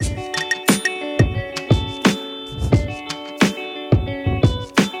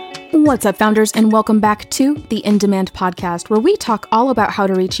What's up, founders, and welcome back to the In Demand podcast, where we talk all about how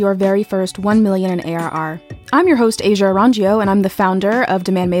to reach your very first 1 million in ARR. I'm your host, Asia Arangio, and I'm the founder of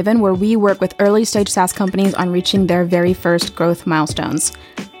Demand Maven, where we work with early stage SaaS companies on reaching their very first growth milestones.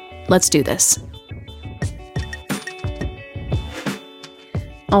 Let's do this.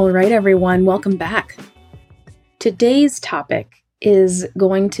 All right, everyone, welcome back. Today's topic is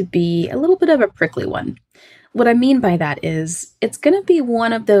going to be a little bit of a prickly one. What I mean by that is it's going to be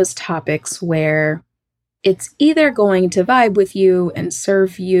one of those topics where it's either going to vibe with you and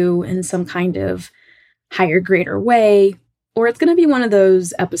serve you in some kind of higher, greater way, or it's going to be one of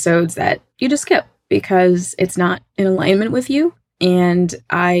those episodes that you just skip because it's not in alignment with you. And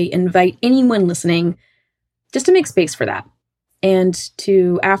I invite anyone listening just to make space for that. And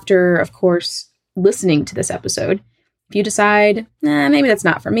to, after, of course, listening to this episode, if you decide, maybe that's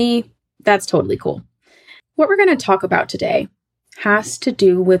not for me, that's totally cool. What we're going to talk about today has to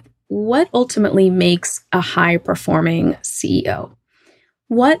do with what ultimately makes a high-performing CEO.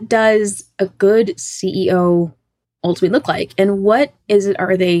 What does a good CEO ultimately look like, and what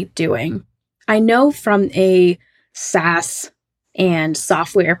are they doing? I know from a SaaS and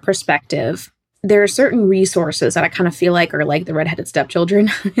software perspective, there are certain resources that I kind of feel like are like the redheaded stepchildren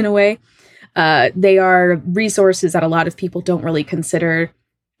in a way. They are resources that a lot of people don't really consider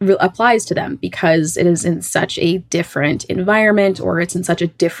applies to them because it is in such a different environment or it's in such a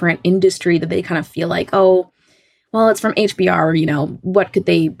different industry that they kind of feel like, oh, well, it's from HBR, what could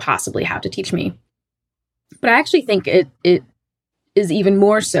they possibly have to teach me? But I actually think it is even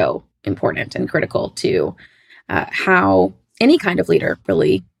more so important and critical to how any kind of leader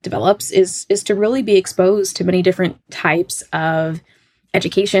really develops is to really be exposed to many different types of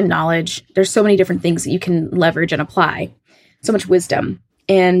education, knowledge. There's so many different things that you can leverage and apply, so much wisdom.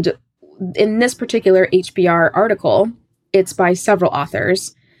 And in this particular HBR article, it's by several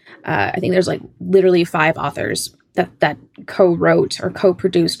authors. I think there's like literally 5 authors that co-wrote or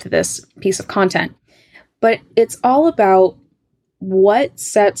co-produced this piece of content. But it's all about what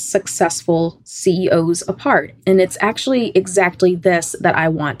sets successful CEOs apart. And it's actually exactly this that I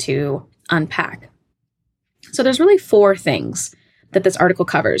want to unpack. So there's really 4 things that this article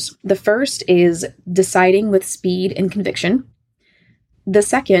covers. The first is deciding with speed and conviction. The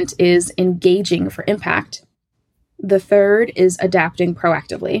second is engaging for impact. The third is adapting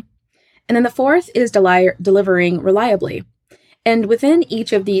proactively. And then the fourth is delivering reliably. And within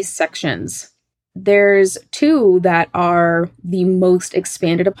each of these sections, there's 2 that are the most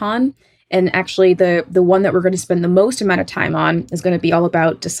expanded upon. And actually, the one that we're going to spend the most amount of time on is going to be all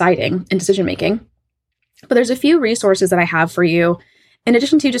about deciding and decision-making. But there's a few resources that I have for you, in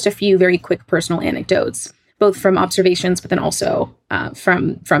addition to just a few very quick personal anecdotes, both from observations, but then also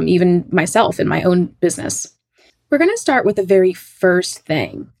from even myself in my own business. We're going to start with the very first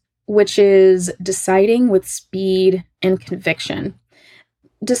thing, which is deciding with speed and conviction.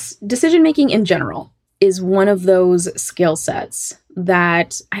 Decision-making in general is one of those skill sets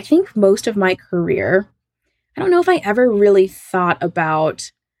that I think most of my career, I don't know if I ever really thought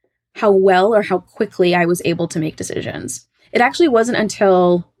about how well or how quickly I was able to make decisions. It actually wasn't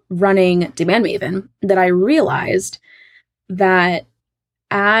until running Demand Maven that I realized that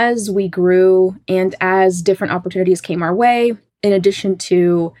as we grew and as different opportunities came our way, in addition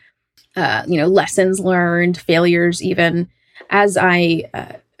to lessons learned, failures, even as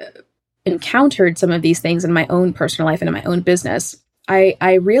I encountered some of these things in my own personal life and in my own business,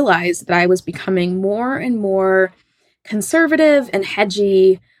 I realized that I was becoming more and more conservative and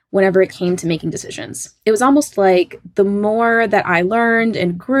hedgy whenever it came to making decisions. It was almost like the more that I learned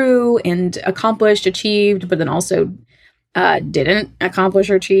and grew and accomplished, achieved, but then also didn't accomplish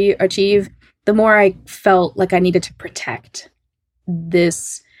or achieve, the more I felt like I needed to protect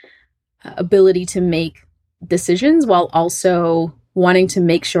this ability to make decisions while also wanting to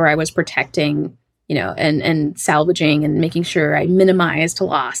make sure I was protecting, and salvaging and making sure I minimized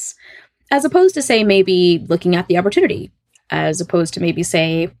loss, as opposed to, say, maybe looking at the opportunity, as opposed to maybe,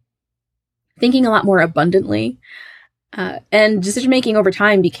 say, thinking a lot more abundantly. And decision-making over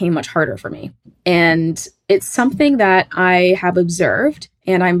time became much harder for me. And it's something that I have observed,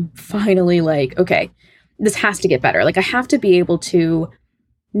 and I'm finally like, okay, this has to get better. Like, I have to be able to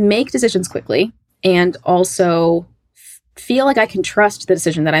make decisions quickly and also feel like I can trust the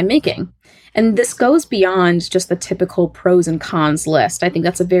decision that I'm making. And this goes beyond just the typical pros and cons list. I think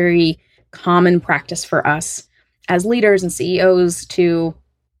that's a very common practice for us as leaders and CEOs to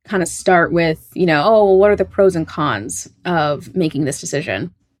kind of start with, what are the pros and cons of making this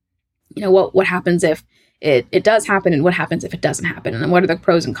decision? What happens if it does happen, and what happens if it doesn't happen? And what are the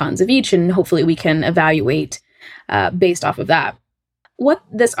pros and cons of each? And hopefully we can evaluate based off of that. What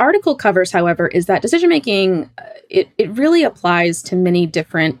this article covers, however, is that decision making, it really applies to many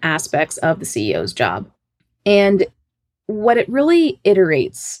different aspects of the CEO's job. And what it really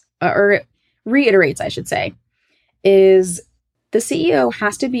reiterates, I should say, is the CEO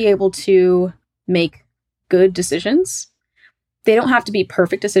has to be able to make good decisions. They don't have to be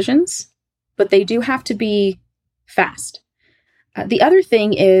perfect decisions, but they do have to be fast. The other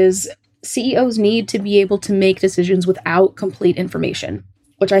thing is CEOs need to be able to make decisions without complete information,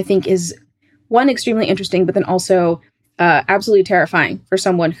 which I think is one, extremely interesting, but then also absolutely terrifying for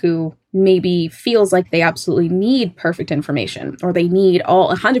someone who maybe feels like they absolutely need perfect information or they need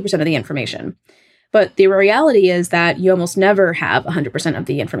all 100% of the information. But the reality is that you almost never have 100% of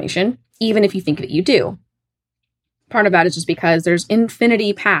the information, even if you think that you do. Part of that is just because there's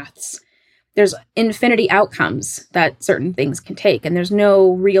infinity paths. There's infinity outcomes that certain things can take, and there's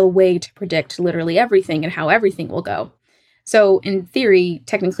no real way to predict literally everything and how everything will go. So in theory,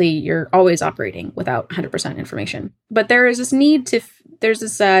 technically, you're always operating without 100% information. But there is this there's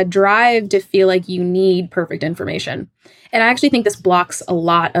this drive to feel like you need perfect information. And I actually think this blocks a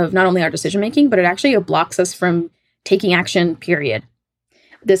lot of not only our decision-making, but it actually blocks us from taking action, period.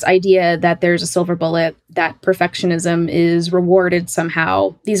 This idea that there's a silver bullet, that perfectionism is rewarded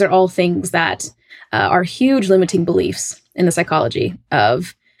somehow. These are all things that are huge limiting beliefs in the psychology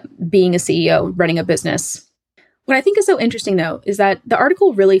of being a CEO, running a business. What I think is so interesting, though, is that the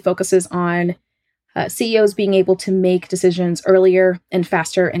article really focuses on CEOs being able to make decisions earlier and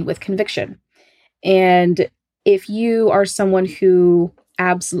faster and with conviction. And if you are someone who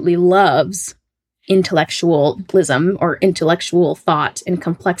absolutely loves intellectualism or intellectual thought and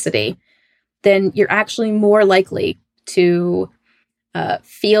complexity, then you're actually more likely to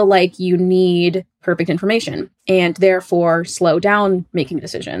feel like you need perfect information and therefore slow down making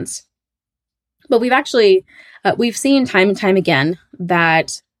decisions. But we've seen time and time again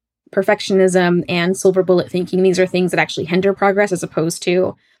that perfectionism and silver bullet thinking, these are things that actually hinder progress as opposed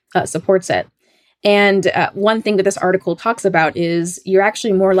to supports it. And one thing that this article talks about is you're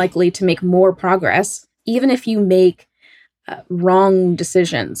actually more likely to make more progress, even if you make wrong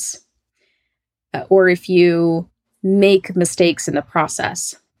decisions or if you make mistakes in the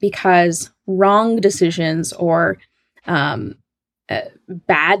process, because wrong decisions or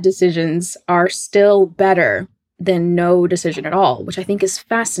bad decisions are still better than no decision at all, which I think is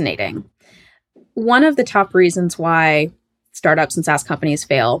fascinating. One of the top reasons why startups and SaaS companies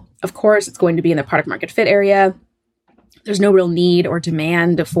fail, of course, it's going to be in the product market fit area. There's no real need or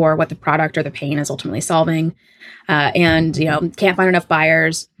demand for what the product or the pain is ultimately solving. And can't find enough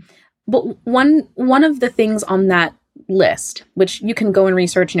buyers. But one of the things on that list, which you can go and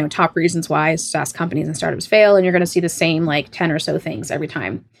research, top reasons why SaaS companies and startups fail, and you're going to see the same 10 or so things every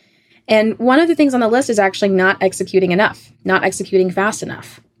time. And one of the things on the list is actually not executing enough, not executing fast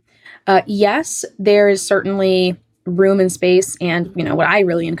enough. Yes, there is certainly room and space, and what I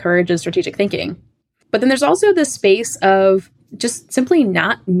really encourage is strategic thinking. But then there's also this space of just simply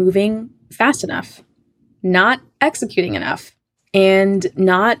not moving fast enough, not executing enough, and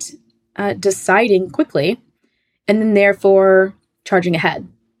not deciding quickly, and then therefore charging ahead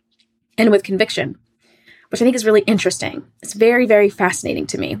and with conviction, which I think is really interesting. It's very, very fascinating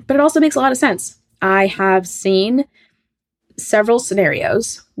to me, but it also makes a lot of sense. I have seen several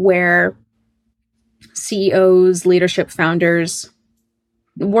scenarios where CEOs, leadership, founders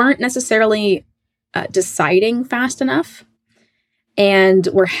weren't necessarily deciding fast enough and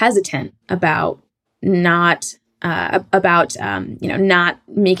were hesitant about not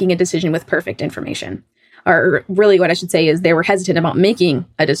making a decision with perfect information. Or really what I should say is they were hesitant about making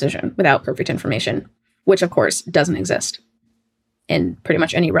a decision without perfect information, which of course doesn't exist in pretty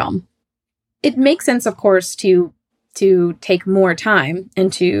much any realm. It makes sense, of course, to take more time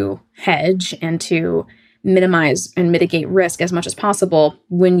and to hedge and to minimize and mitigate risk as much as possible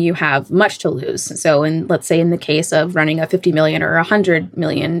when you have much to lose. So let's say in the case of running a $50 million or $100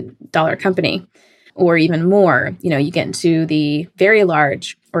 million company, or even more, you get into the very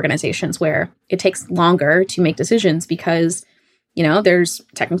large organizations where it takes longer to make decisions because, there's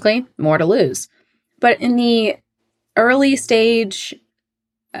technically more to lose. But in the early stage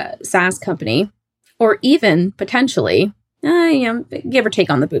SaaS company, or even potentially, give or take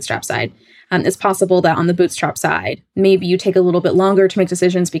on the bootstrap side, it's possible that on the bootstrap side, maybe you take a little bit longer to make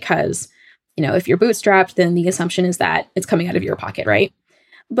decisions because, if you're bootstrapped, then the assumption is that it's coming out of your pocket, right?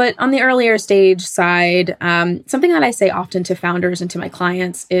 But on the earlier stage side, something that I say often to founders and to my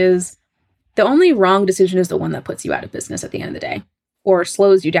clients is the only wrong decision is the one that puts you out of business at the end of the day or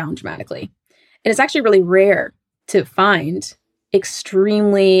slows you down dramatically. And it's actually really rare to find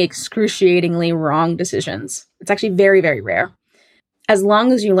extremely, excruciatingly wrong decisions. It's actually very, very rare. as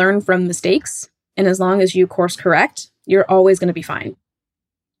long as you learn from mistakes and as long as you course correct, you're always going to be fine.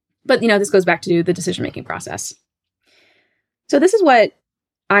 But, this goes back to the decision-making process. So this is what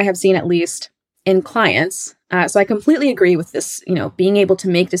I have seen, at least in clients. So I completely agree with this, being able to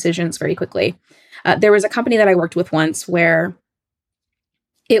make decisions very quickly. There was a company that I worked with once where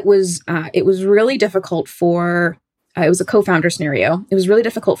it was really difficult for, it was a co-founder scenario. It was really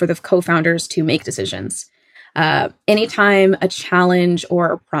difficult for the co-founders to make decisions. Anytime a challenge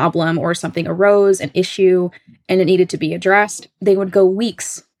or a problem or something arose, an issue, and it needed to be addressed, they would go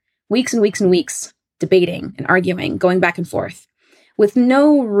weeks and weeks and weeks debating and arguing, going back and forth with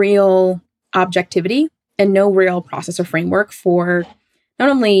no real objectivity and no real process or framework for not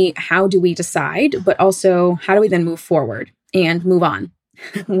only how do we decide, but also how do we then move forward and move on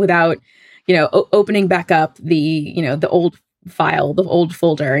without, opening back up the old file, the old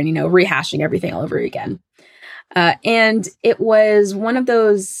folder and, rehashing everything all over again. And it was one of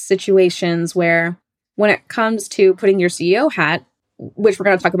those situations where when it comes to putting your CEO hat, which we're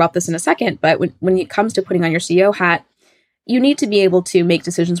going to talk about this in a second, but when it comes to putting on your CEO hat, you need to be able to make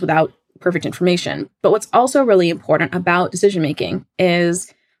decisions without perfect information. But what's also really important about decision-making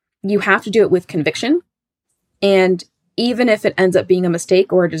is you have to do it with conviction. And even if it ends up being a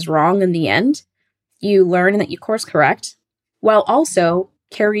mistake or it is wrong in the end, you learn that you course correct while also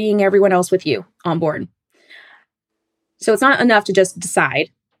carrying everyone else with you on board. So it's not enough to just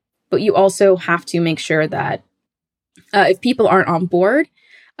decide, but you also have to make sure that if people aren't on board,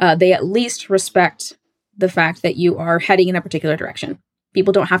 they at least respect the fact that you are heading in a particular direction.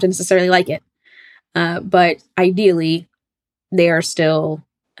 People don't have to necessarily like it, but ideally, they are still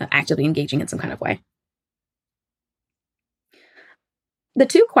actively engaging in some kind of way. The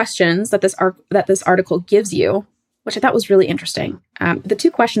two questions that this article gives you, which I thought was really interesting, the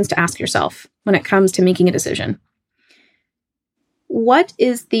two questions to ask yourself when it comes to making a decision. What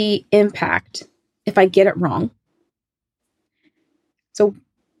is the impact if I get it wrong? So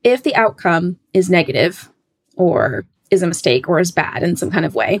if the outcome is negative or is a mistake or is bad in some kind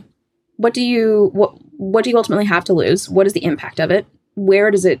of way, what do you ultimately have to lose? What is the impact of it?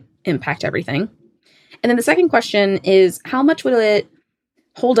 Where does it impact everything? And then the second question is, how much will it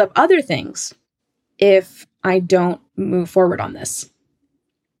hold up other things if I don't move forward on this?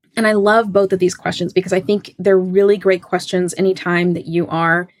 And I love both of these questions because I think they're really great questions anytime that you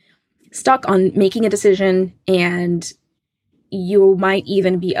are stuck on making a decision and you might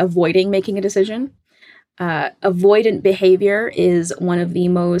even be avoiding making a decision. Avoidant behavior is one of the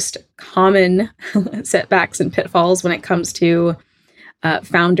most common setbacks and pitfalls when it comes to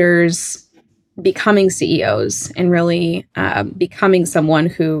founders becoming CEOs and really becoming someone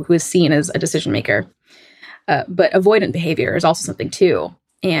who is seen as a decision maker. But avoidant behavior is also something too.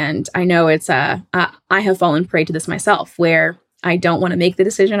 And I know I have fallen prey to this myself, where I don't want to make the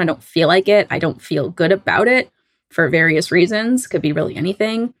decision. I don't feel like it. I don't feel good about it for various reasons. Could be really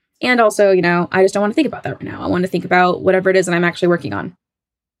anything. And also, I just don't want to think about that right now. I want to think about whatever it is that I'm actually working on.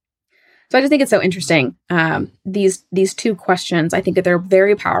 So I just think it's so interesting. These two questions, I think that they're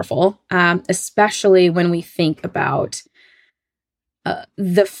very powerful, especially when we think about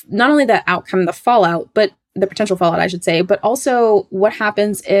not only the outcome, the fallout, but the potential fallout, I should say, but also what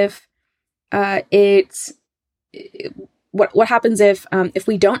happens if what happens if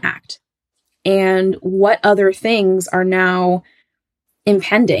we don't act, and what other things are now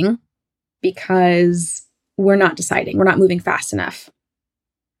impending because we're not deciding, we're not moving fast enough.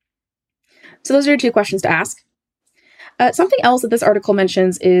 So those are your two questions to ask. Something else that this article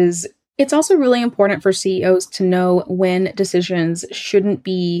mentions is it's also really important for CEOs to know when decisions shouldn't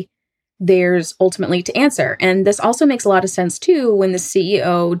be theirs ultimately to answer. And this also makes a lot of sense too when the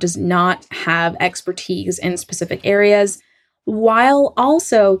CEO does not have expertise in specific areas, while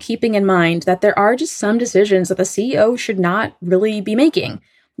also keeping in mind that there are just some decisions that the CEO should not really be making.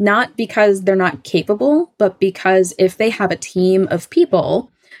 Not because they're not capable, but because if they have a team of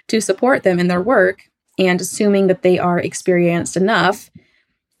people to support them in their work, and assuming that they are experienced enough,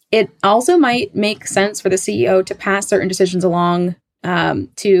 it also might make sense for the CEO to pass certain decisions along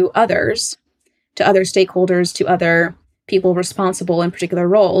to others, to other stakeholders, to other people responsible in particular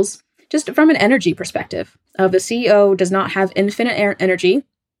roles, just from an energy perspective. The CEO does not have infinite energy,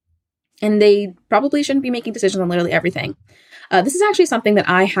 and they probably shouldn't be making decisions on literally everything. This is actually something that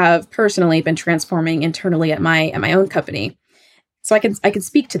I have personally been transforming internally at my own company. So I can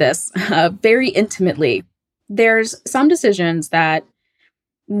speak to this very intimately. There's some decisions that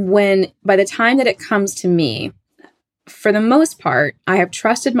by the time that it comes to me, for the most part, I have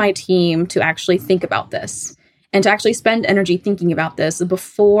trusted my team to actually think about this and to actually spend energy thinking about this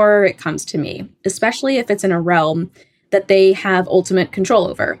before it comes to me, especially if it's in a realm that they have ultimate control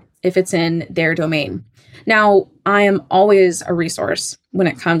over if it's in their domain. Now, I am always a resource when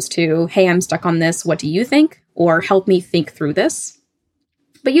it comes to, hey, I'm stuck on this. What do you think? Or help me think through this.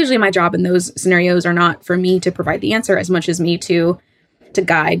 But usually my job in those scenarios are not for me to provide the answer as much as me to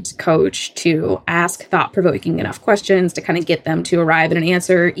guide, to coach, to ask thought-provoking enough questions to kind of get them to arrive at an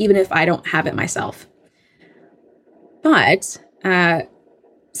answer, even if I don't have it myself. But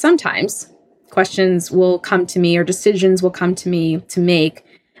sometimes questions will come to me or decisions will come to me to make,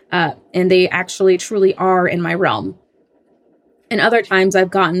 and they actually truly are in my realm. And other times I've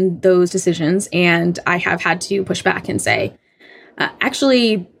gotten those decisions and I have had to push back and say,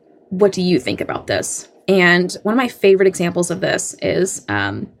 actually, what do you think about this? And one of my favorite examples of this is,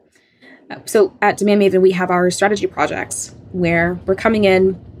 so at Demand Maven, we have our strategy projects where we're coming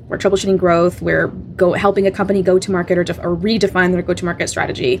in, we're troubleshooting growth, we're helping a company go to market or redefine their go-to-market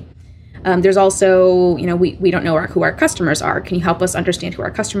strategy. There's also, we don't know who our customers are. Can you help us understand who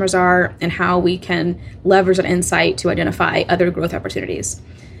our customers are and how we can leverage that insight to identify other growth opportunities?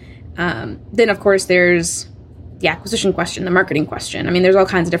 Then, of course, there's the acquisition question, the marketing question. I mean, there's all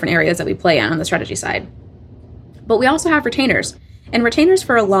kinds of different areas that we play on the strategy side. But we also have retainers. And retainers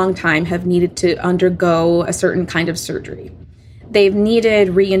for a long time have needed to undergo a certain kind of surgery. They've needed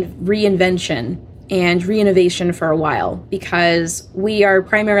reinvention and reinnovation for a while because we are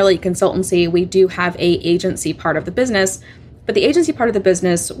primarily consultancy. We do have a agency part of the business, but the agency part of the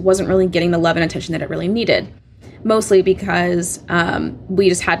business wasn't really getting the love and attention that it really needed. Mostly because we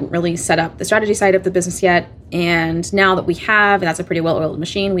just hadn't really set up the strategy side of the business yet. And now that we have, and that's a pretty well-oiled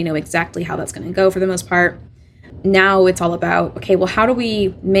machine, we know exactly how that's going to go for the most part. Now it's all about, okay, well, how do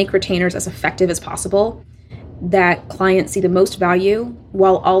we make retainers as effective as possible that clients see the most value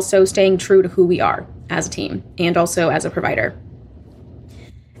while also staying true to who we are as a team and also as a provider?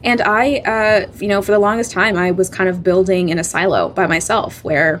 And I, for the longest time, I was kind of building in a silo by myself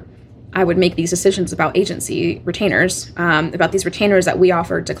where I would make these decisions about agency retainers, about these retainers that we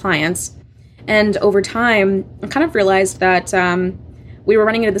offered to clients. And over time, I kind of realized that we were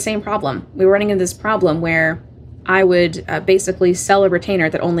running into the same problem. We were running into this problem where I would basically sell a retainer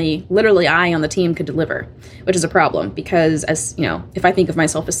that only literally I on the team could deliver, which is a problem because if I think of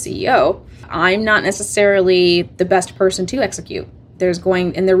myself as CEO, I'm not necessarily the best person to execute. There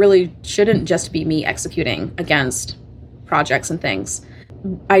really shouldn't just be me executing against projects and things.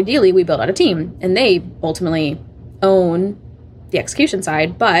 Ideally, we build out a team and they ultimately own the execution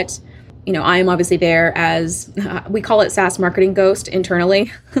side. But, I am obviously there as, we call it SaaS marketing ghost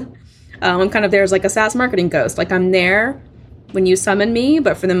internally. I'm kind of there as like a SaaS marketing ghost. Like I'm there when you summon me,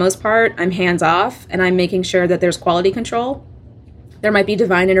 but for the most part, I'm hands off and I'm making sure that there's quality control. There might be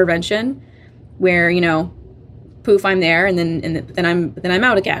divine intervention where, poof, I'm there and then I'm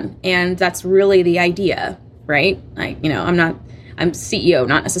out again. And that's really the idea, right? I'm CEO,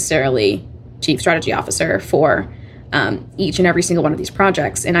 not necessarily chief strategy officer for each and every single one of these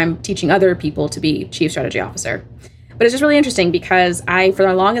projects. And I'm teaching other people to be chief strategy officer. But it's just really interesting because for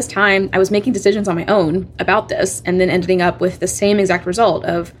the longest time, I was making decisions on my own about this and then ending up with the same exact result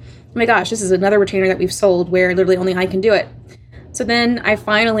of, oh my gosh, this is another retainer that we've sold where literally only I can do it. So then I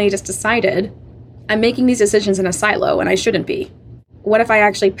finally just decided I'm making these decisions in a silo and I shouldn't be. What if I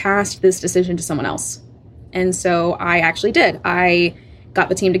actually passed this decision to someone else? And so I actually did. I got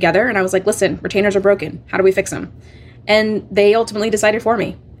the team together and I was like, listen, retainers are broken. How do we fix them? And they ultimately decided for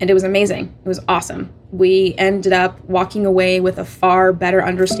me. And it was amazing. It was awesome. We ended up walking away with a far better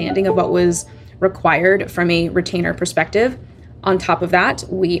understanding of what was required from a retainer perspective. On top of that,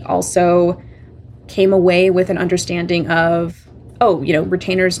 we also came away with an understanding of,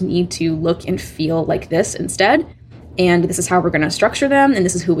 retainers need to look and feel like this instead. And this is how we're going to structure them. And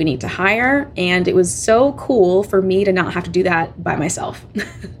this is who we need to hire. And it was so cool for me to not have to do that by myself.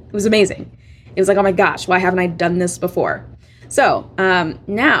 It was amazing. It was like, oh my gosh, why haven't I done this before? So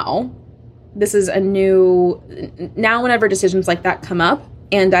now this is now whenever decisions like that come up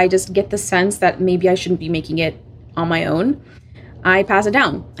and I just get the sense that maybe I shouldn't be making it on my own, I pass it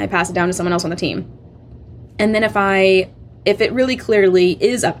down. I pass it down to someone else on the team. And then if it really clearly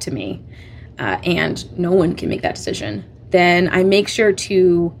is up to me and no one can make that decision, then I make sure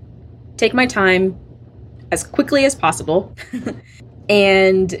to take my time as quickly as possible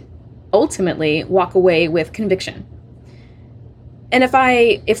and ultimately walk away with conviction. And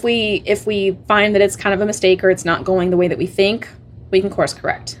if we find that it's kind of a mistake or it's not going the way that we think, we can course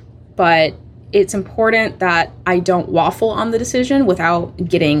correct. But it's important that I don't waffle on the decision without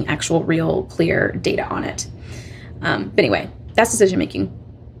getting actual real clear data on it. But anyway, that's decision making.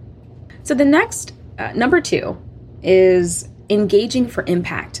 So the next, number 2 is engaging for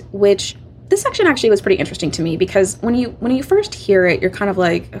impact, which this section actually was pretty interesting to me because when you first hear it, you're kind of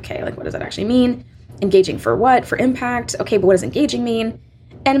like, okay, like what does that actually mean? Engaging for what? For impact? Okay, but what does engaging mean?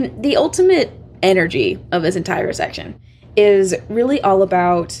 And the ultimate energy of this entire section is really all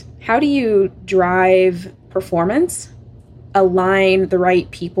about how do you drive performance, align the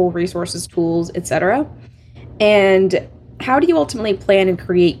right people, resources, tools, etc. And how do you ultimately plan and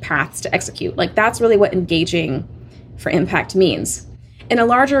create paths to execute? Like that's really what engaging for impact means. In a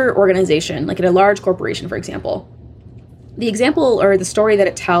larger organization, like in a large corporation, for example, the example or the story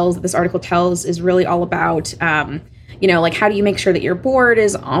that this article tells is really all about, like how do you make sure that your board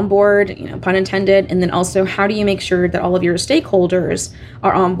is on board, pun intended, and then also how do you make sure that all of your stakeholders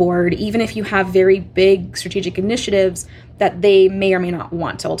are on board, even if you have very big strategic initiatives that they may or may not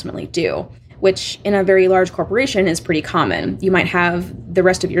want to ultimately do, which in a very large corporation is pretty common. You might have the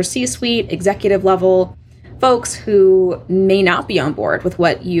rest of your C-suite, executive level folks who may not be on board with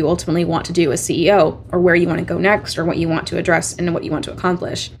what you ultimately want to do as CEO or where you want to go next or what you want to address and what you want to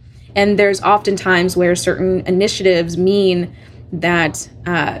accomplish. And there's often times where certain initiatives mean that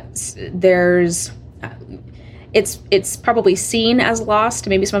it's probably seen as lost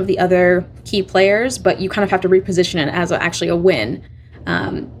to maybe some of the other key players, but you kind of have to reposition it as actually a win.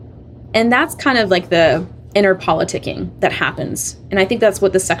 And that's kind of like the inner politicking that happens. And I think that's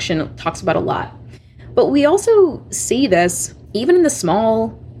what this section talks about a lot. But we also see this even in the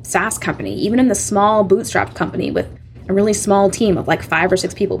small SaaS company, even in the small bootstrapped company with a really small team of like 5 or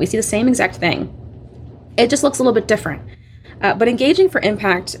 6 people. We see the same exact thing. It just looks a little bit different. But engaging for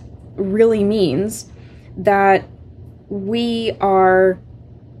impact really means that we are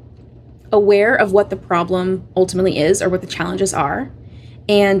aware of what the problem ultimately is or what the challenges are.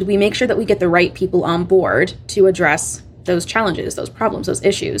 And we make sure that we get the right people on board to address those challenges, those problems, those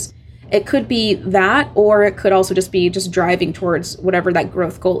issues. It could be that, or it could also just be driving towards whatever that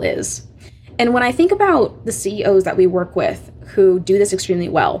growth goal is. And when I think about the CEOs that we work with who do this extremely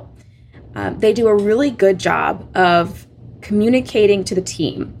well, they do a really good job of communicating to the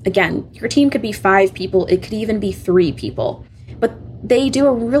team. Again, your team could be 5 people, it could even be 3 people, but they do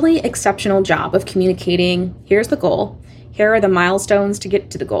a really exceptional job of communicating, here's the goal, here are the milestones to get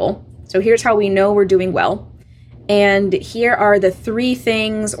to the goal, so here's how we know we're doing well. And here are the 3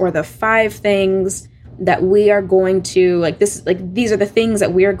 things or the 5 things that we are going to, these are the things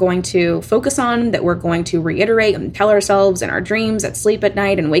that we are going to focus on, that we're going to reiterate and tell ourselves in our dreams, that sleep at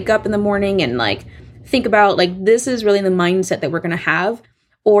night and wake up in the morning and think about, this is really the mindset that we're going to have,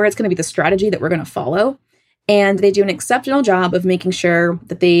 or it's going to be the strategy that we're going to follow. And they do an exceptional job of making sure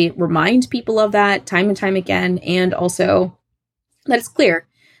that they remind people of that time and time again, and also that it's clear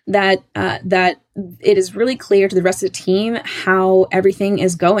that it is really clear to the rest of the team how everything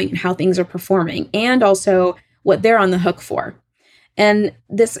is going and how things are performing, and also what they're on the hook for. And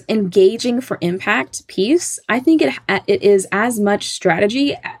this engaging for impact piece, I think it is as much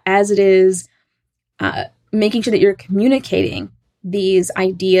strategy as it is making sure that you're communicating these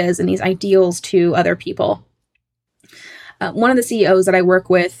ideas and these ideals to other people. One of the CEOs that I work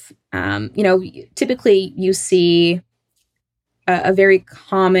with, typically you see a very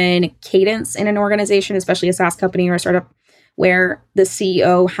common cadence in an organization, especially a SaaS company or a startup, where the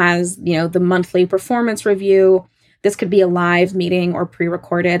CEO has, the monthly performance review. This could be a live meeting or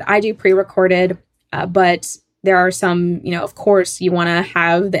pre-recorded. I do pre-recorded, but there are some, of course, you want to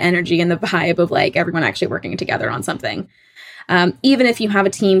have the energy and the vibe of everyone actually working together on something. Even if you have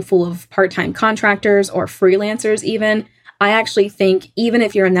a team full of part-time contractors or freelancers even, I actually think even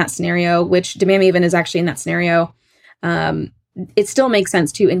if you're in that scenario, which Demandmaven is actually in that scenario, it still makes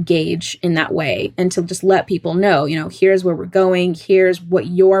sense to engage in that way and to just let people know, here's where we're going, here's what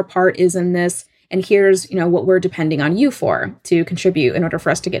your part is in this, and here's, what we're depending on you for to contribute in order for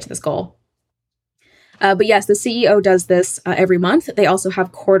us to get to this goal. But yes, the CEO does this every month. They also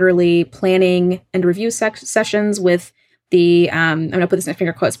have quarterly planning and review sessions with the, I'm going to put this in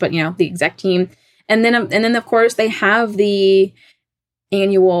finger quotes, but, the exec team. And then of course, they have the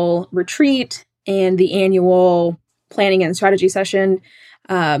annual retreat and the annual planning and strategy session.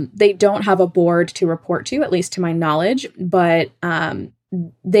 They don't have a board to report to, at least to my knowledge, but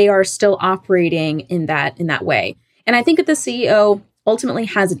they are still operating in that way. And I think that the CEO ultimately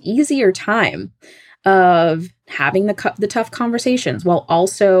has an easier time of having the tough conversations while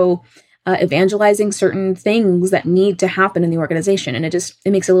also evangelizing certain things that need to happen in the organization. And it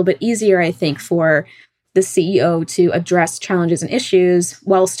makes it a little bit easier, I think, for the CEO to address challenges and issues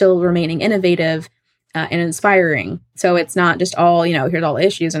while still remaining innovative and inspiring. So it's not just all, here's all the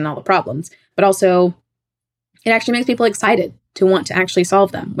issues and all the problems, but also it actually makes people excited to want to actually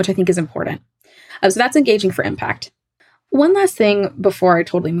solve them, which I think is important. So that's engaging for impact. One last thing before I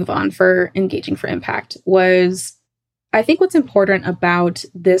totally move on for engaging for impact was, I think what's important about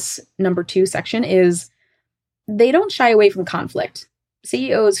this number 2 section is they don't shy away from conflict.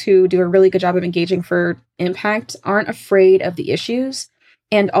 CEOs who do a really good job of engaging for impact aren't afraid of the issues.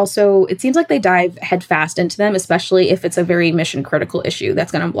 And also, it seems like they dive headfast into them, especially if it's a very mission critical issue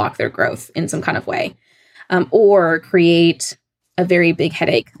that's going to block their growth in some kind of way, or create a very big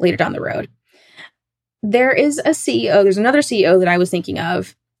headache later down the road. There's another CEO that I was thinking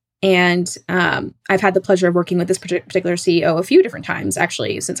of, and I've had the pleasure of working with this particular CEO a few different times,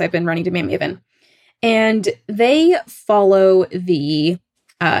 actually, since I've been running Demand Maven. And they follow the,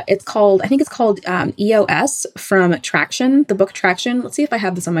 I think it's called EOS from Traction, the book Traction. Let's see if I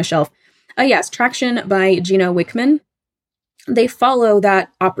have this on my shelf. Yes, Traction by Gino Wickman. They follow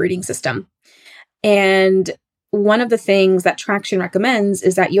that operating system. And one of the things that Traction recommends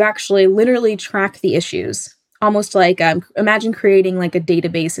is that you actually literally track the issues, almost like imagine creating like a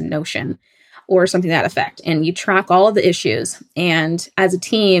database in Notion or something to that effect. And you track all of the issues. And as a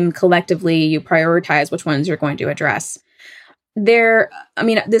team, collectively, you prioritize which ones you're going to address. This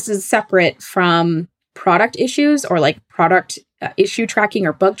is separate from product issues or like product issue tracking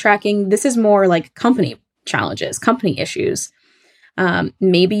or bug tracking. This is more like company challenges, company issues.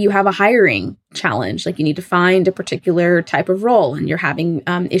 Maybe you have a hiring challenge, like you need to find a particular type of role and you're having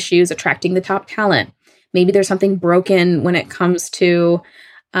issues attracting the top talent. Maybe there's something broken when it comes to,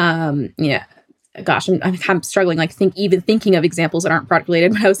 I'm struggling, thinking of examples that aren't product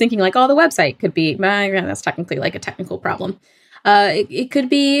related, but I was thinking like, the website could be, that's technically like a technical problem. It could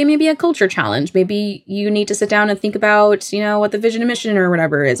be maybe a culture challenge. Maybe you need to sit down and think about, what the vision and mission or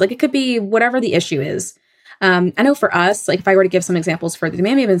whatever is. Like it could be whatever the issue is. I know for us, like if I were to give some examples for the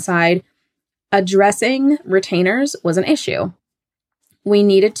Demand Maven side, addressing retainers was an issue. We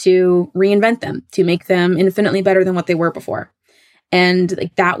needed to reinvent them to make them infinitely better than what they were before. And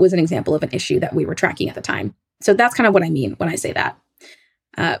like that was an example of an issue that we were tracking at the time. So that's kind of what I mean when I say that.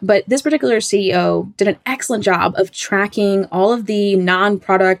 But this particular CEO did an excellent job of tracking all of the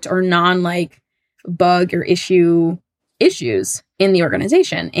non-product or bug or issues in the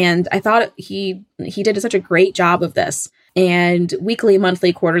organization. And I thought he did such a great job of this. And weekly,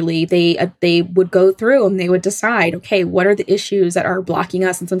 monthly, quarterly, they would go through and they would decide, okay, what are the issues that are blocking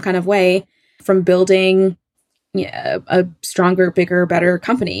us in some kind of way from building a stronger, bigger, better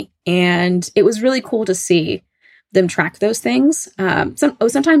company. And it was really cool to see them track those things.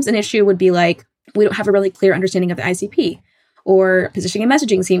 Sometimes an issue would be like, we don't have a really clear understanding of the ICP, or positioning and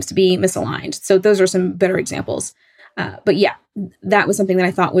messaging seems to be misaligned. So those are some better examples. But yeah, that was something that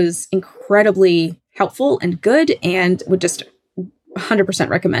I thought was incredibly helpful and good and would just 100%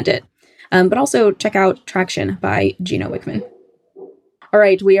 recommend it. But also check out Traction by Gino Wickman. All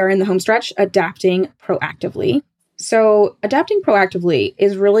right, we are in the home stretch, adapting proactively. So adapting proactively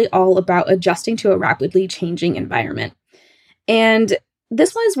is really all about adjusting to a rapidly changing environment. And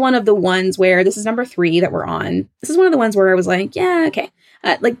this was one of the ones where, this is number 3 that we're on. This is one of the ones where I was like, yeah, okay.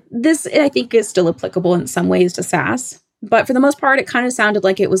 This, I think, is still applicable in some ways to SaaS. But for the most part, it kind of sounded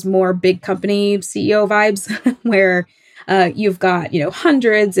like it was more big company CEO vibes where you've got,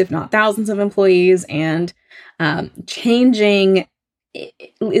 hundreds, if not thousands of employees, and changing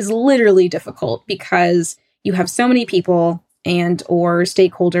is literally difficult because you have so many people and or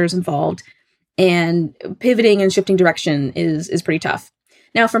stakeholders involved, and pivoting and shifting direction is pretty tough.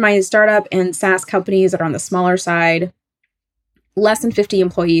 Now, for my startup and SaaS companies that are on the smaller side, less than 50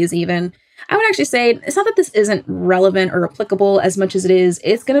 employees even, I would actually say it's not that this isn't relevant or applicable as much as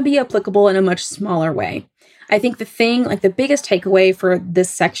it's going to be applicable in a much smaller way. I think the biggest takeaway for this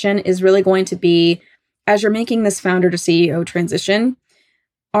section is really going to be, as you're making this founder to CEO transition,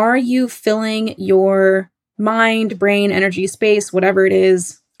 are you filling your mind, brain, energy, space, whatever it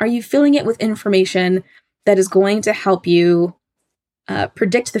is, are you filling it with information that is going to help you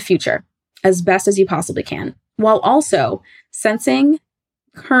predict the future as best as you possibly can, while also sensing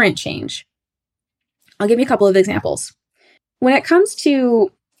current change? I'll give you a couple of examples. When it comes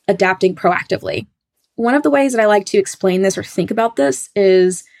to adapting proactively, one of the ways that I like to explain this or think about this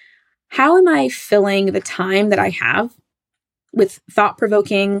is, how am I filling the time that I have with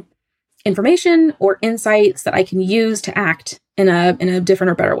thought-provoking information or insights that I can use to act in a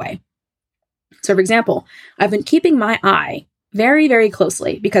different or better way? So, for example, I've been keeping my eye very, very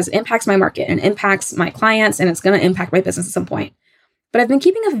closely because it impacts my market and impacts my clients, and it's going to impact my business at some point. But I've been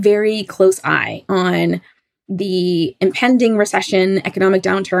keeping a very close eye on the impending recession, economic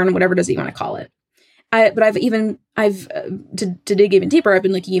downturn, whatever it is that you want to call it. To dig even deeper, I've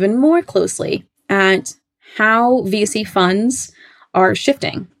been looking even more closely at how VC funds are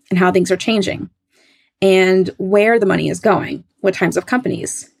shifting and how things are changing. and where the money is going, what types of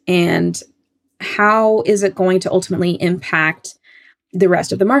companies, and how is it going to ultimately impact the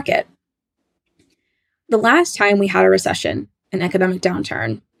rest of the market. The last time we had a recession, an economic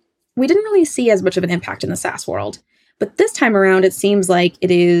downturn, we didn't really see as much of an impact in the SaaS world. But this time around, it seems like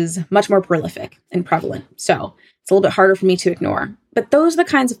it is much more prolific and prevalent. So it's a little bit harder for me to ignore. But those are the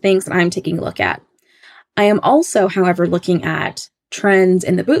kinds of things that I'm taking a look at. I am also, however, looking at trends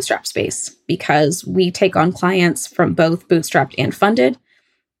in the bootstrap space because we take on clients from both bootstrapped and funded.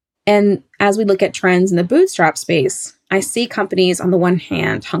 And as we look at trends in the bootstrap space, I see companies on the one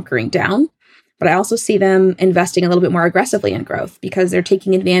hand hunkering down, but I also see them investing a little bit more aggressively in growth because they're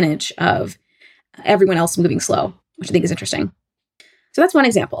taking advantage of everyone else moving slow, which I think is interesting. So that's one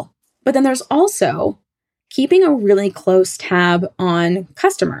example. But then there's also keeping a really close tab on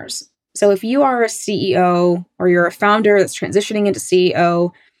customers. So if you are a CEO or you're a founder that's transitioning into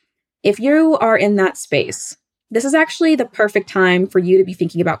CEO, if you are in that space, this is actually the perfect time for you to be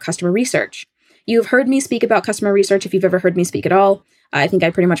thinking about customer research. You've heard me speak about customer research if you've ever heard me speak at all. I think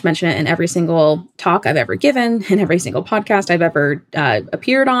I pretty much mention it in every single talk I've ever given, in every single podcast I've ever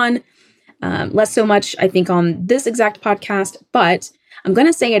appeared on. Less so much, I think, on this exact podcast, but I'm going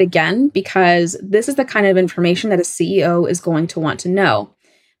to say it again because this is the kind of information that a CEO is going to want to know.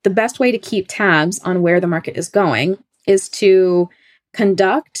 The best way to keep tabs on where the market is going is to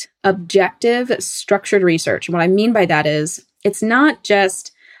conduct objective, structured research. And what I mean by that is it's not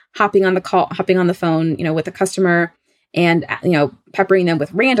just hopping on the phone, with a customer and, peppering them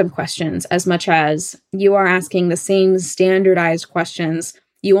with random questions as much as you are asking the same standardized questions.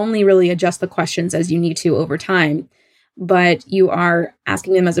 You only really adjust the questions as you need to over time, but you are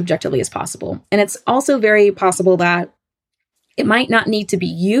asking them as objectively as possible. And it's also very possible that it might not need to be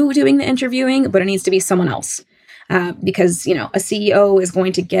you doing the interviewing, but it needs to be someone else. Because, a CEO is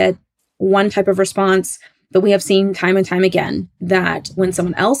going to get one type of response, but we have seen time and time again that when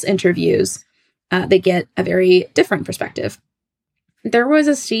someone else interviews, they get a very different perspective. There was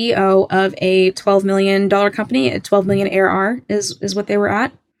a CEO of a $12 million company, a 12 million ARR is what they were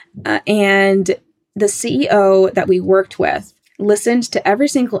at. And the CEO that we worked with listened to every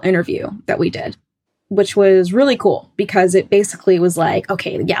single interview that we did, which was really cool because it basically was like,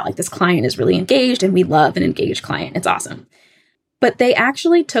 okay, yeah, like this client is really engaged and we love an engaged client. It's awesome. But they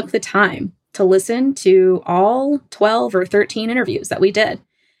actually took the time to listen to all 12 or 13 interviews that we did.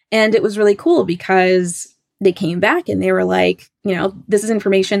 And it was really cool because they came back and they were like, this is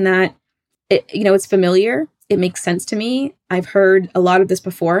information that, it's familiar. It makes sense to me. I've heard a lot of this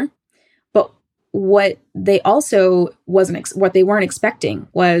before. But what they also what they weren't expecting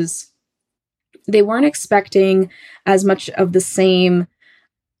was they weren't expecting as much of the same,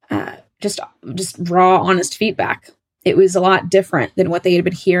 just raw, honest feedback. It was a lot different than what they had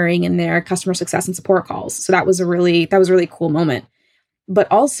been hearing in their customer success and support calls. So that was a really cool moment. But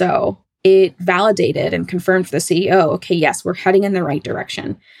also it validated and confirmed for the CEO, okay, yes, we're heading in the right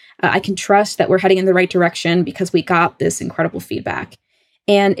direction. I can trust that we're heading in the right direction because we got this incredible feedback.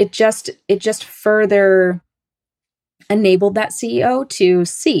 And it just further enabled that CEO to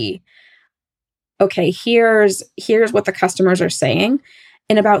see, okay, here's what the customers are saying.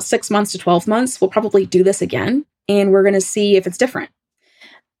 In about 6 months to 12 months, we'll probably do this again, and we're going to see if it's different.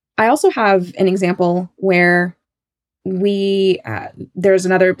 I also have an example where there's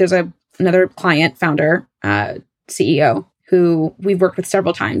another client, founder, CEO, who we've worked with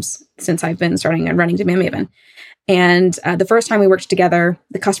several times since I've been starting and running Demand Maven. And the first time we worked together,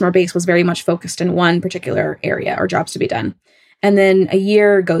 the customer base was very much focused in one particular area or jobs to be done. And then a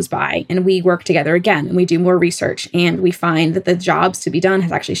year goes by and we work together again and we do more research and we find that the jobs to be done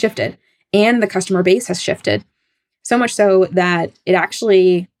has actually shifted and the customer base has shifted. So much so that it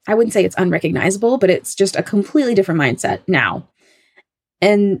actually, I wouldn't say it's unrecognizable, but it's just a completely different mindset now.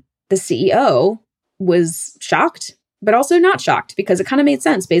 And the CEO was shocked, but also not shocked because it kind of made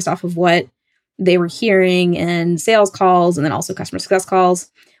sense based off of what they were hearing in sales calls and then also customer success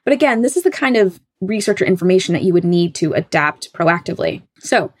calls. But again, this is the kind of research or information that you would need to adapt proactively.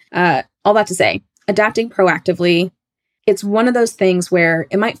 So all that to say, adapting proactively, it's one of those things where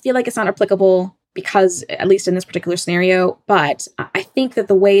it might feel like it's not applicable because, at least in this particular scenario, but I think that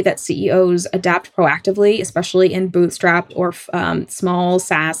the way that CEOs adapt proactively, especially in bootstrapped or small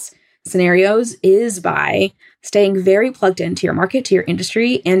SaaS scenarios, is by staying very plugged into your market, to your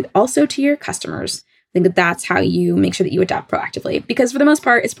industry, and also to your customers. I think that that's how you make sure that you adapt proactively. Because for the most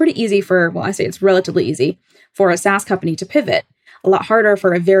part, it's pretty easy it's relatively east for a SaaS company to pivot. A lot harder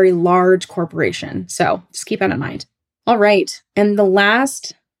for a very large corporation. So just keep that in mind. All right. And the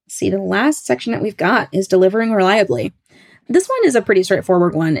last section that we've got is delivering reliably. This one is a pretty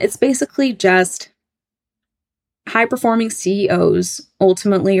straightforward one. It's basically just high performing CEOs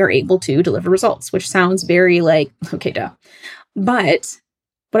ultimately are able to deliver results, which sounds very like, okay, duh. But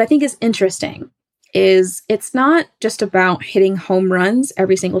what I think is interesting is it's not just about hitting home runs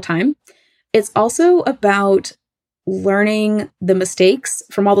every single time. It's also about learning the mistakes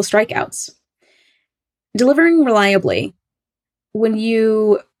from all the strikeouts. Delivering reliably, when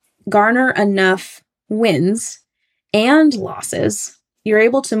you garner enough wins and losses, you're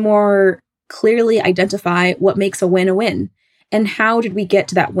able to more clearly identify what makes a win, and how did we get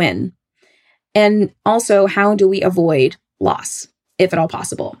to that win? And also, how do we avoid loss, if at all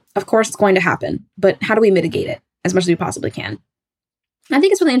possible? Of course, it's going to happen, but how do we mitigate it as much as we possibly can? I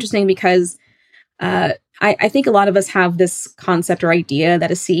think it's really interesting because I think a lot of us have this concept or idea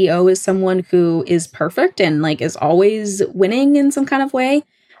that a CEO is someone who is perfect and like is always winning in some kind of way.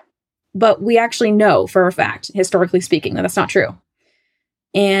 But we actually know for a fact, historically speaking, that that's not true.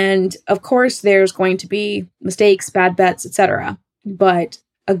 And of course, there's going to be mistakes, bad bets, etc. But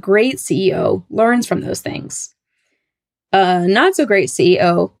a great CEO learns from those things. A not so great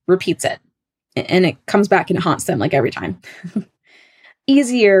CEO repeats it, and it comes back and it haunts them like every time.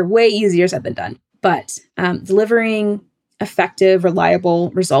 Way easier said than done. But delivering effective, reliable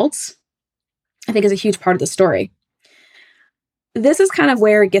results, I think, is a huge part of the story. This is kind of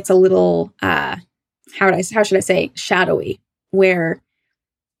where it gets a little, how should I say, shadowy, where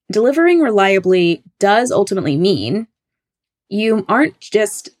delivering reliably does ultimately mean you aren't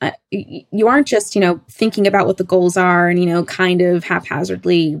just, thinking about what the goals are and, kind of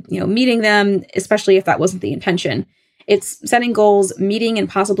haphazardly, meeting them, especially if that wasn't the intention. It's setting goals, meeting and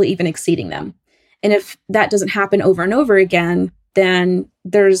possibly even exceeding them. And if that doesn't happen over and over again, then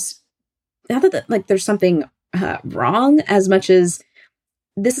there's something wrong, as much as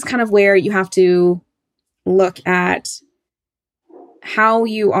this is kind of where you have to look at how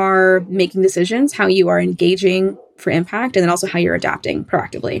you are making decisions, how you are engaging for impact, and then also how you're adapting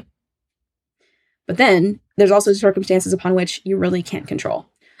proactively. But then there's also circumstances upon which you really can't control.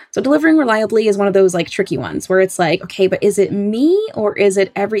 So delivering reliably is one of those like tricky ones where it's like, okay, but is it me or is it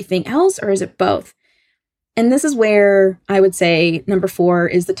everything else or is it both? And this is where I would say number 4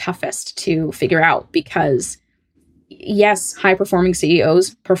 is the toughest to figure out, because yes, high performing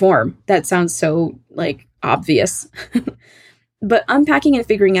CEOs perform. That sounds so like obvious. But unpacking and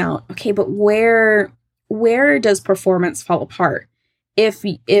figuring out, okay, but where does performance fall apart? If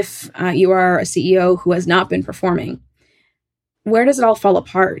you are a CEO who has not been performing, where does it all fall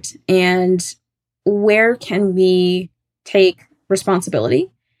apart? And where can we take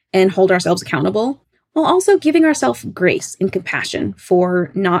responsibility and hold ourselves accountable while also giving ourselves grace and compassion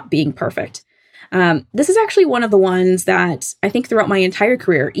for not being perfect? This is actually one of the ones that I think throughout my entire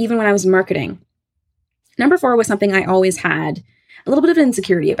career, even when I was in marketing, number 4 was something I always had a little bit of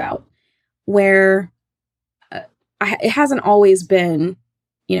insecurity about, where it hasn't always been,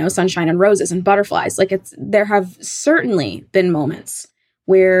 sunshine and roses and butterflies. Like there have certainly been moments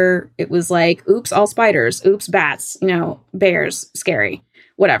where it was like, oops, all spiders, oops, bats, bears, scary,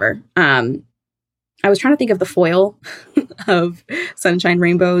 whatever. I was trying to think of the foil of sunshine,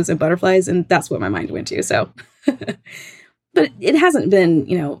 rainbows, and butterflies, and that's what my mind went to. So, but it hasn't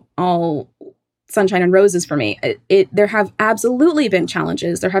been, all sunshine and roses for me. There have absolutely been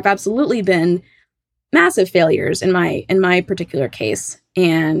challenges. There have absolutely been massive failures in my particular case,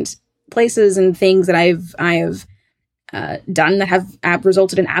 and places and things that I have done that have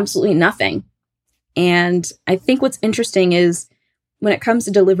resulted in absolutely nothing. And I think what's interesting is when it comes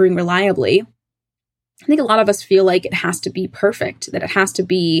to delivering reliably, I think a lot of us feel like it has to be perfect, that it has to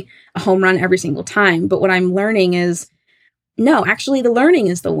be a home run every single time. But what I'm learning is, no, actually the learning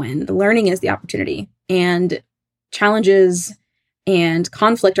is the win. The learning is the opportunity. And challenges and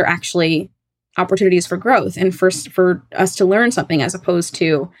conflict are actually opportunities for growth and for us to learn something, as opposed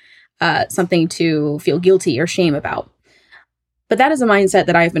to something to feel guilty or shame about. But that is a mindset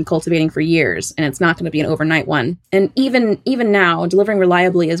that I've been cultivating for years, and it's not going to be an overnight one. And even now, delivering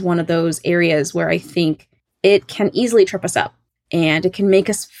reliably is one of those areas where I think it can easily trip us up, and it can make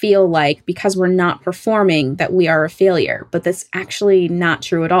us feel like because we're not performing that we are a failure. But that's actually not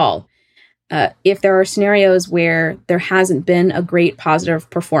true at all. If there are scenarios where there hasn't been a great positive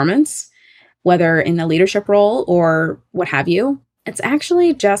performance, whether in a leadership role or what have you, it's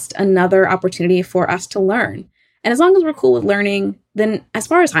actually just another opportunity for us to learn. And as long as we're cool with learning, then as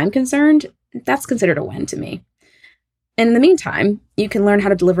far as I'm concerned, that's considered a win to me. And in the meantime, you can learn how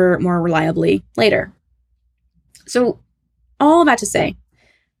to deliver more reliably later. So all that to say,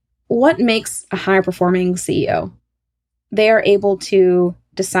 what makes a high-performing CEO? They are able to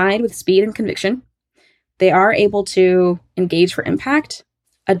decide with speed and conviction. They are able to engage for impact,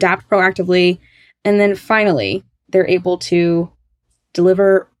 adapt proactively, and then finally, they're able to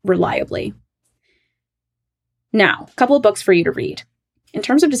deliver reliably. Now, a couple of books for you to read. In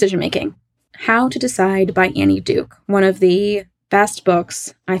terms of decision making, How to Decide by Annie Duke, one of the best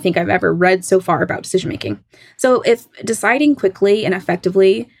books I think I've ever read so far about decision making. So if deciding quickly and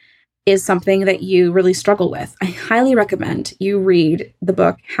effectively is something that you really struggle with, I highly recommend you read the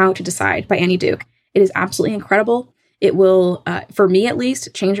book How to Decide by Annie Duke. It is absolutely incredible. It will, for me at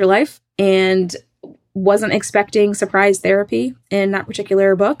least, change your life. And wasn't expecting surprise therapy in that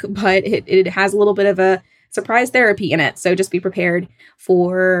particular book, but it has a little bit of a surprise therapy in it. So just be prepared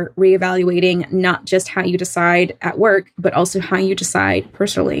for reevaluating not just how you decide at work, but also how you decide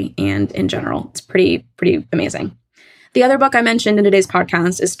personally and in general. It's pretty amazing. The other book I mentioned in today's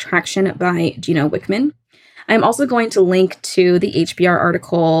podcast is Traction by Gino Wickman. I'm also going to link to the HBR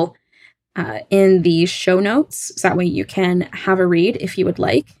article in the show notes, so that way you can have a read if you would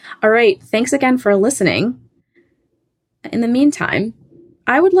like. All right, thanks again for listening. In the meantime,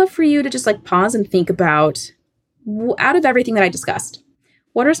 I would love for you to just pause and think about, out of everything that I discussed,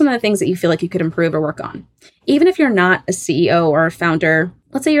 what are some of the things that you feel like you could improve or work on? Even if you're not a CEO or a founder,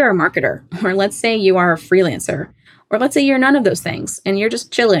 let's say you're a marketer, or let's say you are a freelancer, or let's say you're none of those things and you're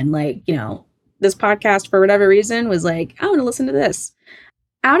just chilling, this podcast for whatever reason was I want to listen to this.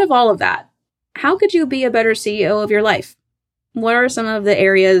 Out of all of that, how could you be a better CEO of your life? What are some of the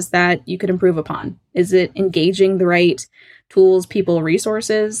areas that you could improve upon? Is it engaging the right tools, people,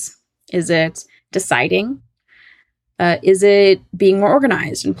 resources? Is it deciding? Is it being more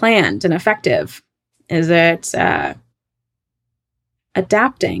organized and planned and effective? Is it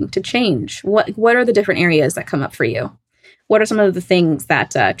adapting to change? What are the different areas that come up for you? What are some of the things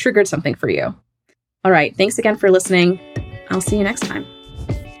that triggered something for you? All right. Thanks again for listening. I'll see you next time.